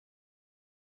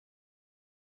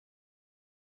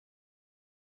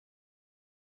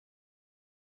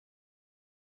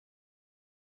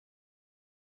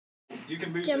You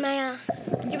can move. Jamaya,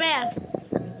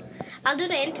 I'll do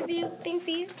the interview thing for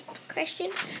you.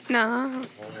 Question? No.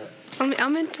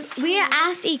 I'm into... We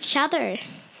asked each other.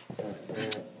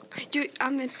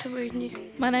 I'm interviewing you.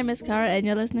 My name is Cara and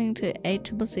you're listening to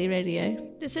ACCC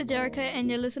Radio. This is Jerica and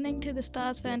you're listening to the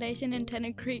Stars Foundation in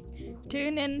Tennant Creek.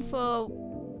 Tune in for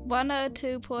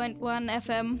 102.1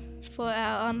 FM for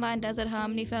our online Desert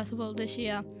Harmony Festival this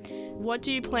year. What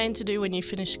do you plan to do when you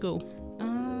finish school?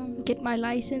 Get my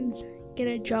license, get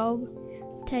a job,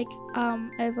 take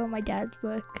over my dad's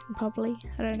work probably,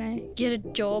 I don't know. Get a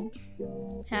job,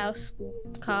 house,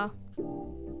 car,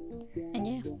 and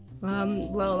yeah.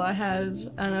 Well, I have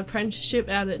an apprenticeship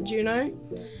out at Juno,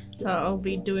 so I'll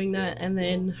be doing that and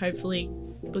then hopefully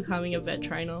becoming a vet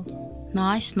trainer.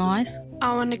 Nice.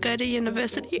 I want to go to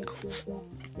university.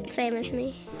 Same as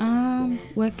me.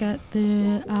 Work at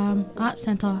the art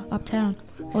centre uptown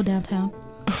or downtown.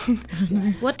 I don't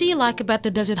know. What do you like about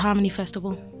the Desert Harmony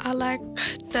Festival? I like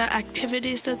the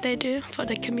activities that they do for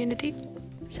the community.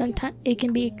 Sometimes it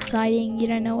can be exciting, you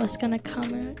don't know what's gonna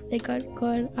come. They got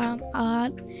good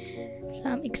art,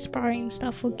 some inspiring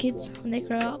stuff for kids when they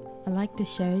grow up. I like the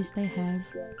shows they have.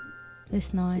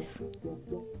 It's nice.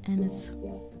 And it's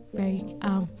very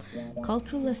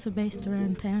cultural. It's based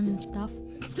around town and stuff.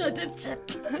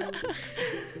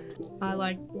 I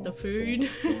like the food,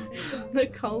 the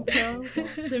culture,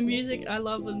 the music. I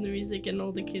love when the music and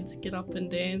all the kids get up and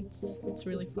dance. It's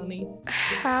really funny.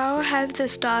 How have the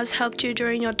stars helped you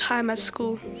during your time at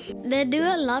school? They do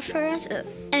a lot for us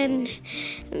and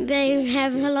they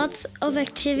have lots of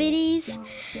activities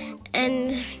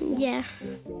and yeah.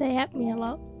 They help me a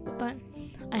lot, but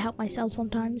I help myself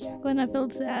sometimes when I feel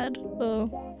sad or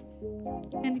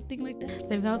anything like that.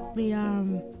 They've helped me,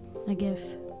 I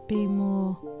guess, be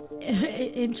more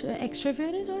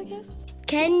extroverted, I guess.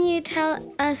 Can you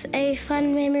tell us a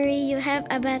fun memory you have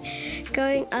about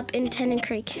growing up in Tennant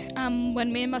Creek?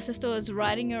 When me and my sister was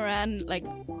riding around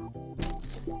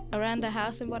around the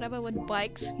house and whatever with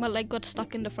bikes, my leg got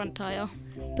stuck in the front tire.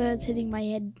 Birds hitting my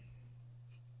head.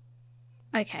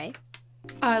 Okay.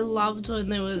 I loved when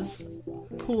there was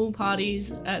pool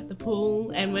parties at the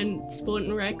pool and when Sport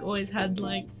and Rec always had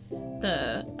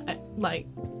the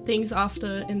things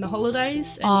after in the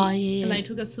holidays and, and they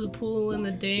took us to the pool and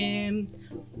the dam,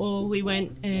 or we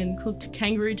went and cooked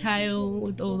kangaroo tail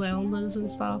with all the elders and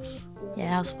stuff. Yeah,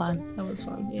 that was fun. That was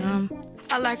fun, yeah.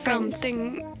 I like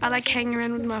I like hanging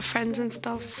around with my friends and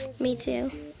stuff. Me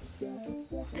too.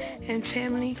 And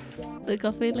family. The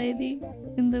coffee lady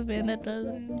in the van that does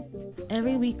it.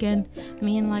 Every weekend,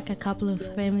 me and a couple of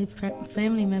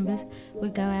family members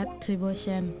would go out to bush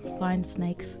and find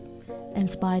snakes and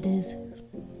spiders.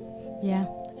 Yeah,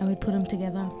 and we'd put them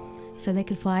together so they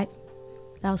could fight.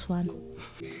 That was fun.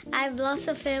 I have lots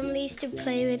of families to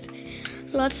play with.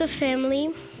 Lots of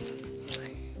family.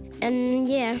 And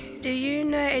yeah. Do you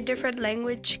know a different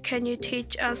language? Can you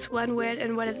teach us one word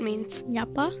and what it means?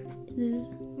 Nyapa is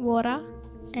water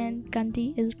and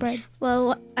ganti is bread.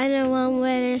 Well, I know one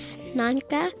word is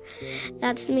nanka.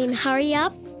 That's mean hurry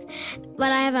up.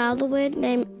 But I have another word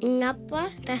named ngapa.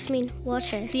 That's mean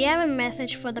water. Do you have a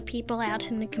message for the people out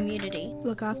in the community?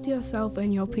 Look after yourself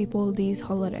and your people these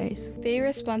holidays. Be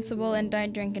responsible and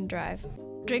don't drink and drive.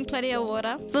 Drink plenty of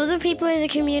water. For the people in the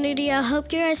community, I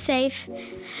hope you are safe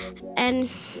and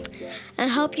I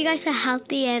hope you guys are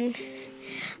healthy and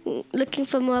looking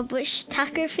for more bush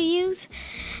tucker for you.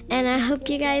 And I hope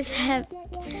you guys have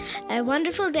a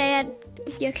wonderful day at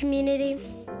your community.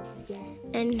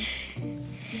 And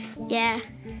yeah,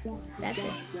 that's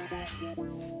it.